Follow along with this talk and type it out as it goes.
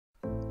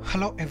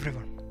Hello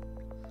everyone,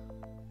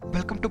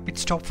 welcome to Pit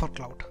Stop for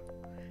Cloud.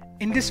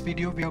 In this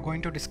video we are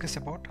going to discuss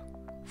about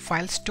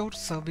file store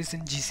service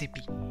in GCP.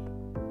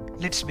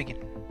 Let's begin.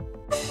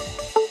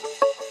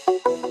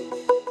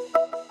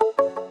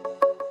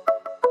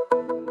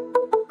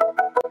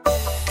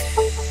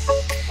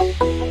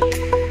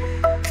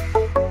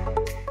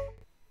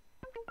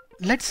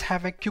 Let's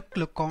have a quick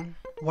look on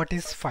what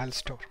is file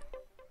store.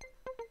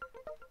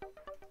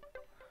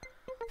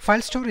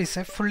 File store is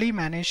a fully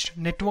managed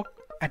network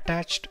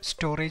attached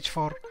storage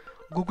for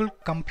Google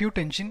Compute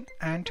Engine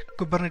and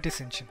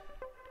Kubernetes Engine.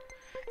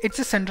 It's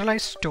a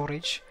centralized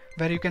storage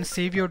where you can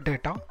save your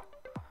data,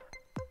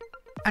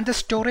 and the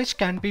storage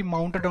can be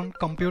mounted on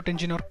Compute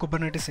Engine or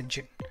Kubernetes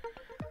Engine.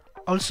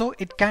 Also,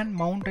 it can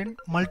mount in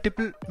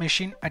multiple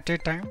machines at a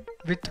time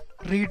with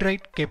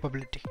read-write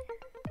capability.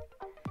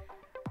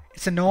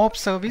 It's a no-op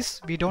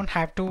service. We don't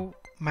have to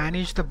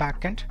manage the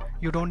backend.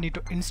 You don't need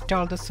to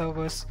install the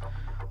servers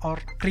or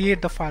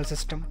create the file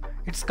system.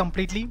 It's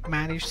completely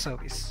managed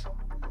service.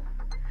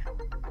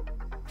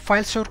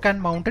 File store can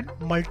mount in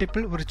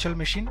multiple virtual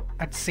machines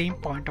at same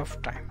point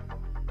of time.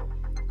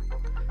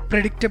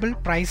 Predictable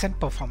price and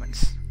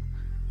performance.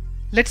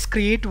 Let's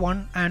create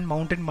one and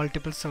mount in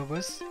multiple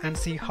servers and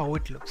see how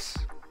it looks.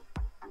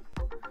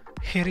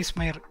 Here is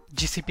my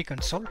GCP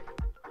console.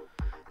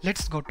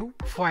 Let's go to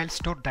file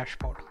store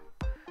dashboard.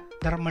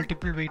 There are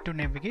multiple ways to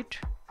navigate.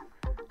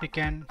 We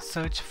can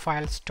search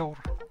file store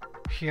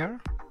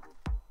here,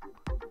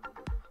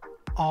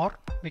 or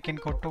we can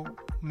go to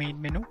main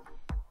menu,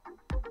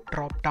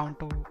 drop down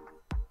to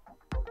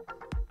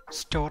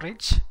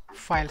storage,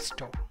 file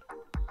store.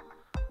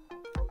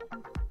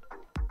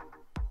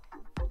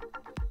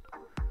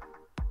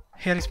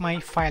 Here is my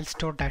file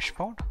store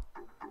dashboard.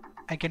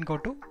 I can go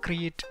to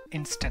create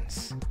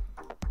instance.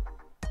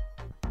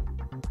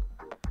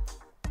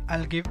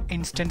 I'll give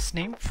instance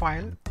name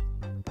file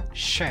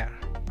share.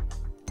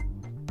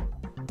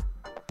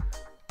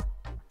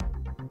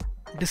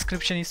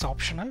 Description is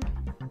optional.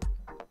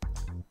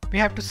 We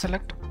have to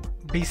select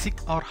basic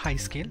or high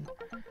scale.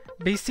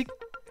 Basic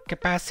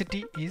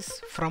capacity is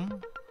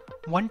from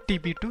 1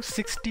 TB to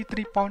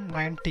 63.9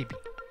 TB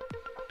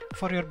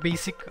for your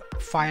basic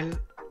file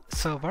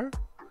server.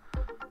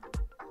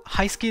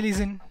 High scale is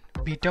in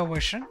beta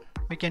version.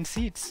 We can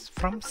see it's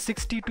from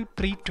 60 to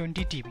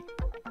 320 TB.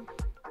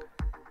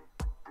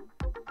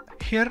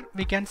 Here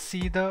we can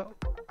see the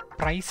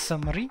price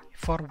summary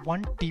for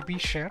 1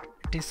 TB share.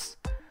 It is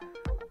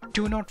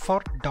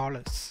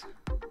 $204.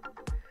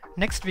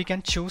 Next we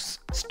can choose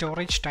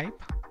storage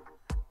type,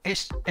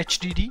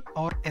 HDD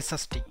or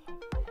SSD.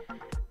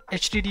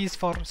 HDD is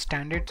for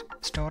standard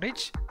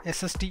storage,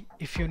 SSD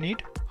if you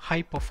need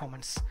high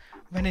performance.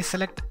 When I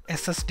select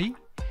SSD,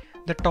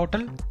 the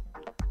total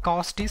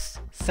cost is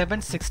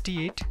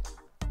 $768.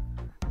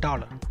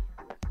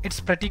 It's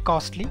pretty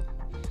costly.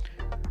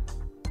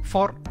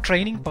 For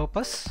training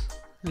purpose,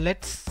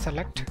 let's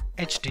select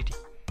HDD.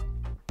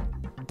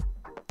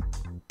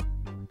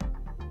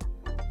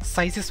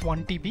 Size is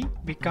 1 TB.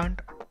 We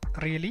can't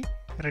really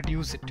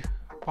reduce it.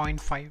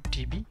 0.5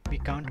 TB. We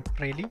can't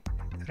really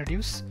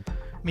reduce.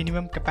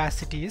 Minimum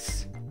capacity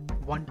is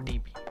 1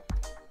 TB.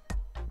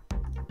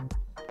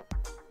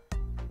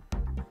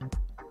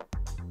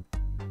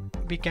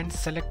 We can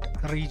select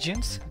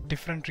regions.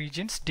 Different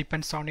regions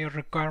depends on your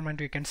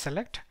requirement. We can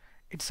select.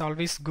 It's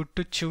always good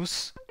to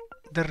choose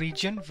the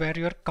region where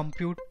your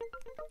compute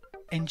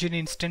engine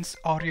instance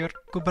or your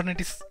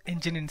Kubernetes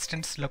engine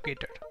instance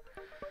located.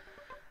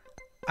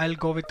 I'll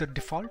go with the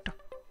default.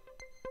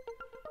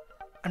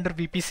 Under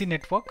VPC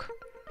network,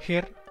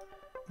 here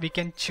we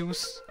can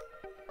choose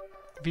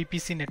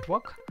VPC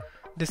network.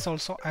 This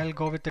also I'll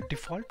go with the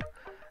default,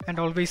 and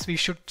always we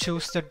should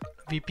choose the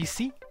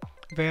VPC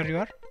where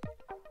your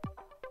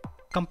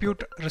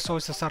compute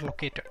resources are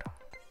located.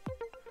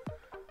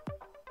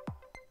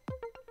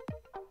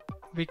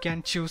 We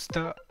can choose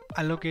the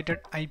allocated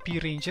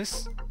IP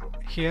ranges.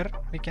 Here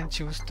we can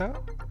choose the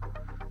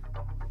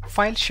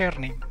file share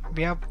name.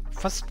 We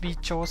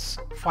chose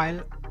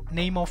file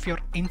name of your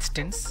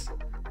instance,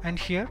 and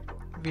here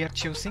we are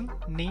choosing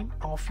name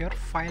of your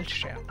file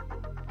share.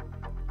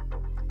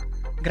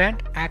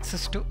 Grant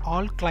access to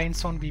all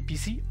clients on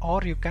VPC,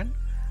 or you can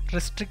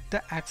restrict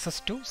the access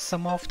to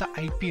some of the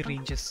IP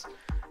ranges.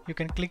 You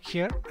can click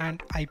here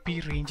and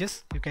IP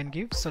ranges you can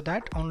give so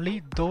that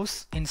only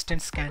those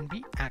instances can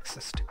be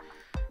accessed.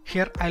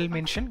 Here I'll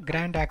mention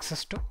grant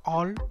access to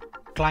all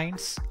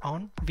clients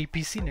on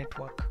VPC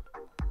network.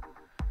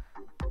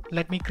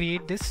 Let me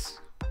create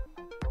this.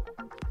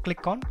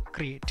 Click on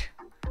create.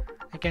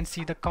 I can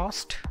see the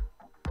cost.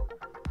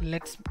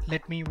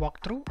 Let me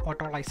walk through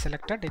what all I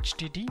selected.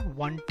 HDD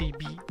 1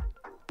 TB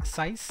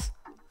size,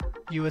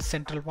 US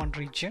Central 1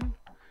 region,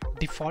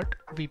 default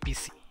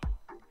VPC.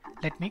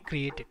 Let me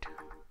create it.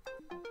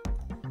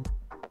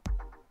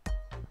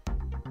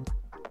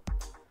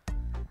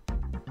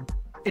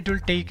 It will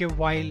take a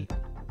while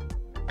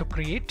to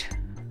create.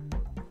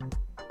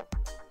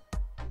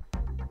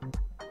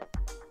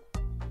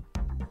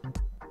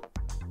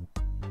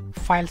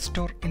 file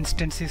store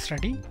instance is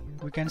ready.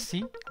 we can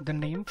see the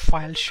name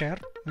file share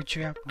which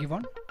we have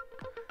given.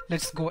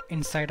 Let's go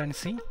inside and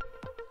see.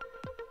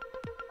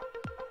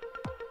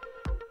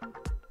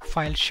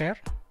 File share.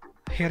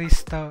 Here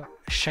is the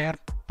share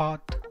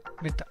path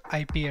with the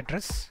IP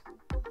address.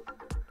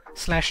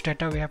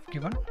 /data we have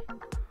given.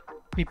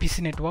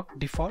 VPC network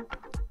default,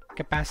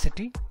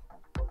 capacity,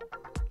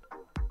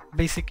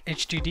 basic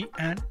HTTP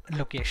and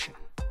location.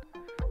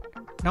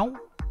 Now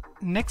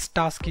next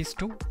task is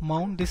to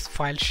mount this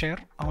file share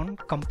on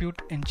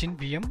Compute Engine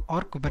VM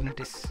or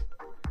Kubernetes.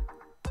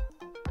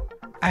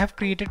 I have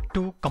created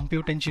two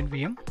Compute Engine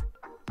VM,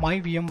 my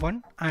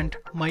VM1 and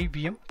my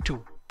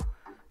VM2.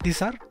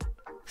 These are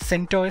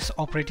CentOS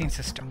operating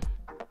system.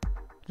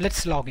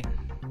 Let's log in.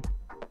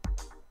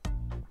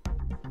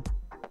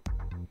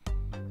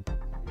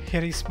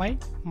 Here is my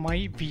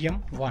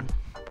VM1.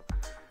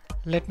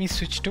 Let me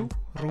switch to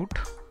root.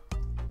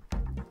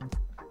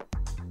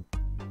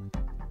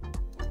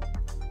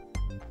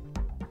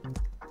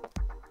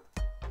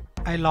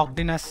 I logged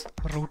in as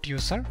root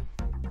user.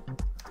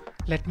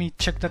 Let me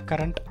check the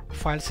current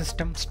file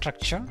system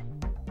structure.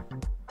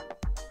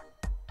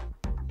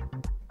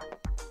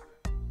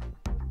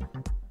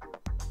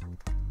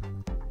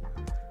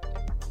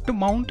 To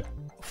mount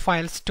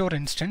file store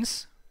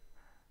instance,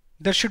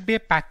 there should be a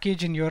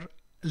package in your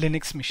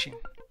Linux machine,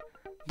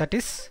 that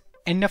is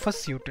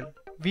nfs-utils.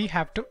 We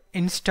have to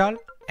install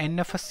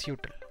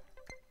nfs-utils.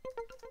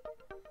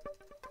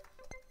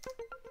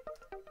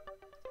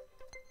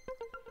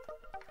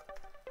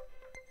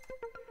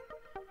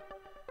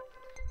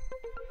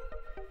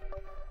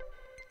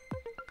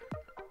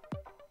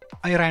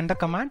 I ran the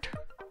command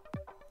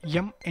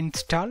yum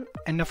install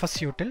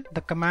nfs-utils.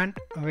 The command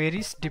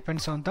varies,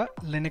 depends on the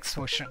Linux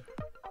version.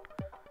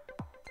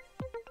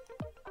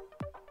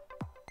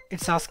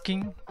 It's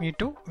asking me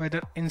to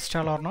whether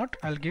install or not.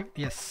 I'll give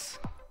yes.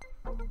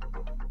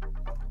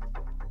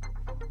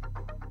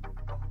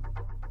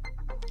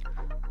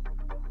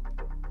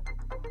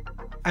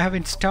 I have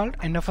installed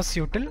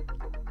nfs-utils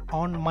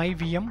on my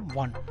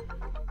VM1.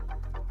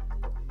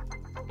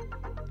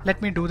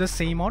 Let me do the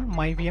same on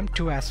my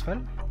VM2 as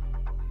well.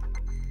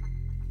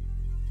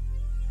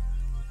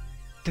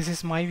 This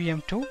is my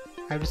VM2.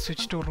 I will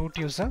switch to root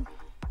user.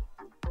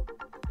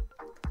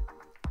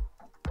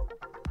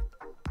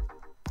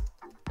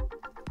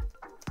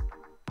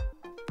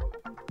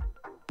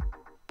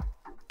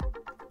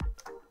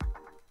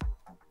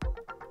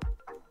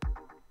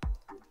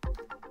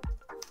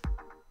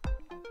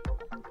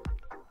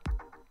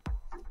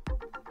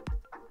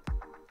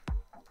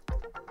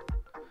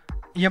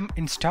 Yum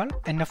install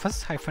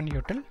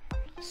nfs-utils.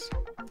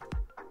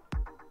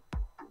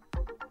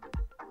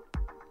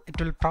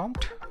 It will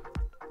prompt.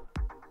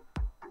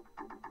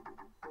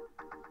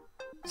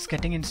 It's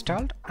getting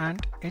installed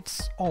and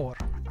it's over.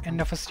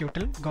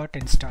 nfs-utils got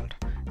installed.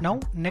 Now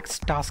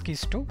next task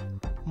is to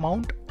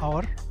mount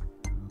our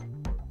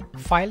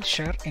file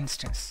share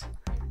instance.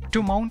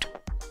 To mount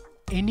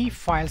any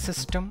file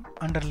system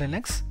under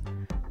Linux,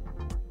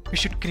 we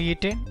should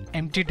create an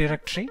empty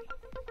directory.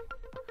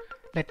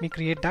 Let me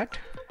create that.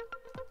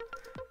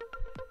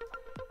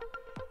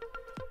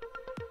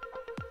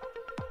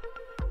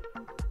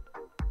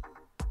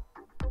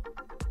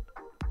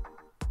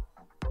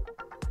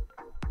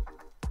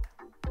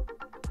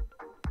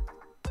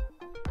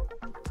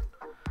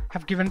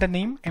 Have given the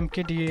name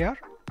mkdir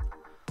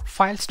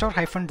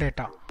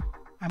filestore-data.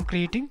 I'm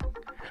creating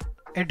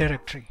a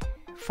directory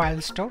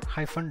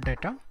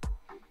filestore-data.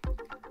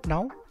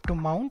 Now to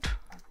mount,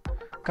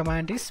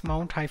 command is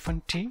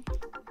mount-t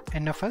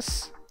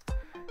nfs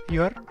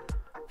your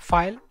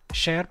file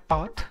share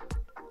path.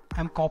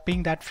 I'm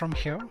copying that from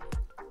here.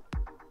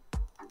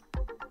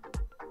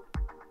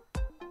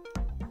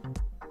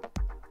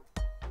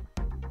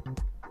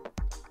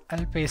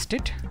 I'll paste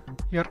it.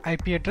 Your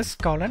IP address :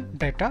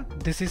 data.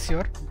 This is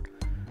your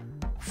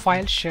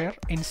file share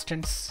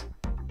instance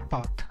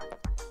path.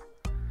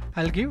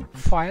 I'll give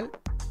file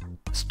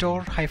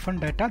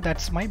store-data.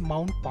 That's my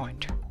mount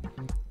point.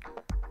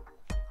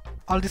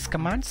 All these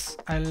commands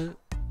I'll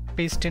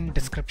paste in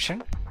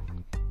description.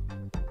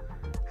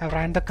 I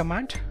ran the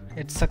command.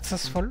 It's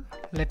successful.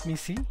 Let me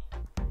see.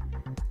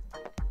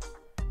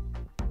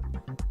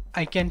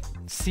 I can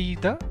see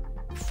the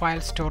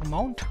file store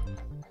mount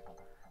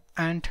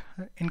and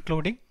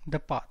including the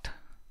path.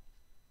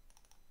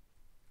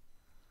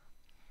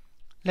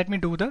 Let me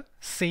do the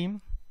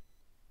same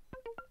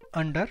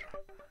under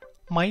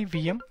my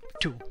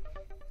VM2.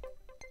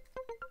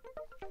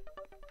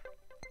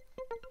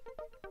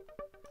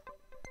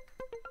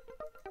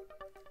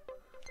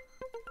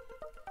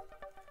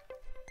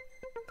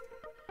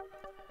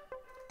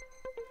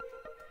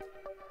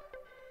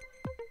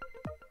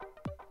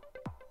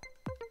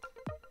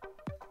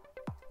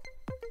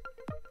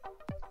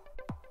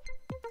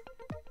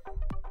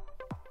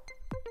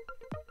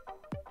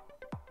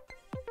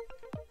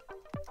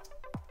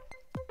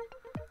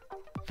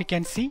 We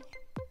can see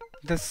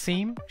the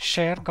same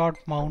share got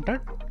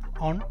mounted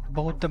on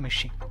both the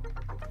machine.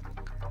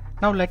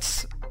 Now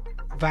let's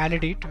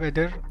validate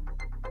whether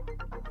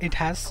it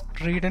has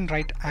read and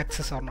write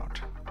access or not.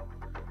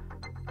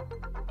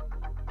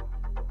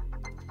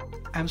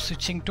 I'm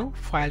switching to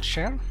file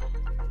share.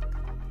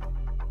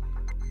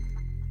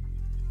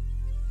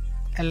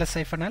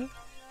 ls-l,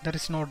 there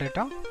is no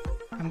data.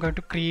 I'm going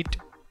to create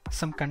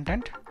some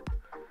content.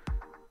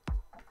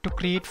 To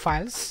create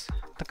files,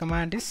 the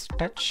command is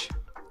touch.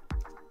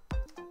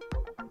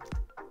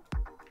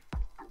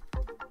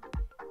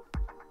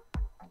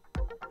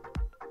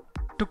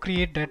 To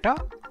create data,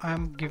 I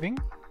am giving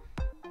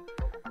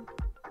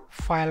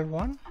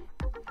file1,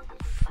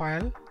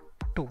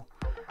 file2.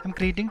 I'm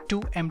creating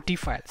 2 empty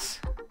files.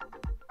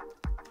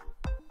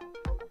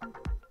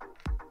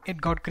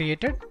 It got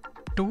created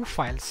 2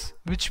 files,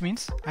 which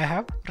means I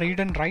have read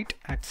and write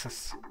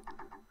access.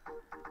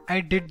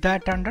 I did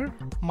that under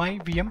my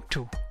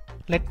VM2.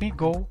 Let me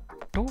go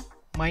to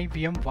my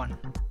VM1.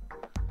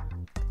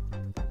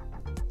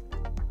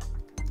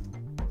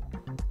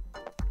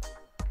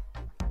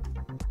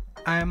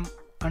 I am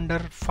under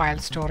file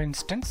store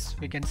instance.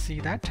 We can see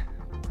that.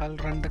 I'll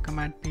run the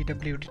command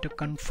pwd to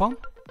confirm.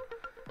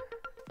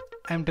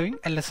 I'm doing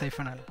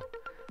ls-l.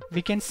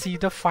 We can see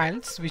the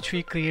files which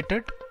we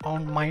created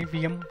on my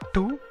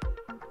VM2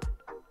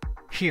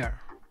 here.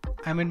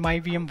 I'm in my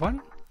VM1.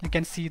 You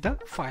can see the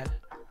file.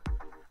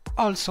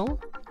 Also,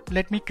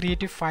 let me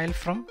create a file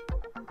from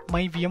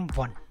my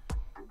VM1.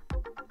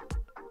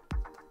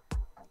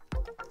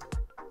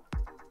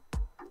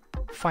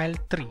 File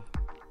 3.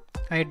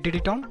 I did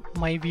it on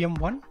my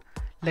VM1.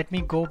 Let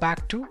me go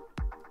back to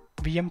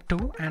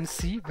VM2 and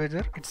see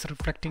whether it's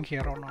reflecting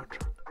here or not.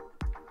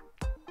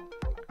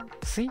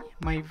 See,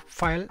 my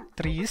file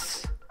 3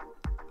 is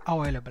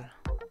available.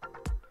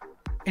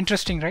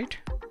 Interesting, right?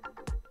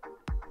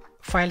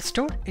 File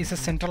store is a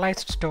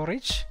centralized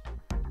storage.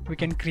 We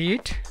can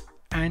create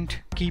and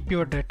keep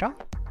your data.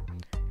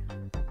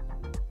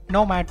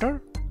 No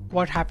matter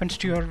what happens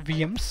to your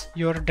VMs,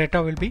 your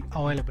data will be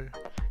available.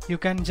 You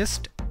can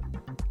just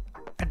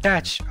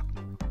attach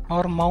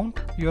or mount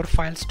your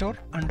file store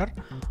under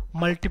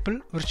multiple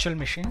virtual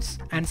machines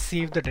and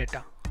save the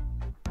data.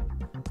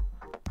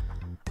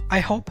 I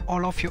hope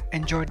all of you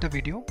enjoyed the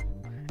video.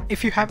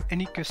 If you have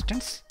any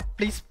questions,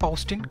 please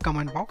post in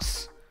comment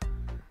box.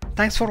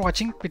 Thanks for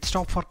watching Pit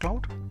Stop for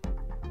Cloud.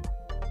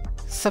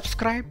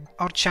 Subscribe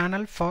our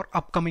channel for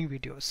upcoming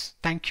videos.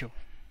 Thank you.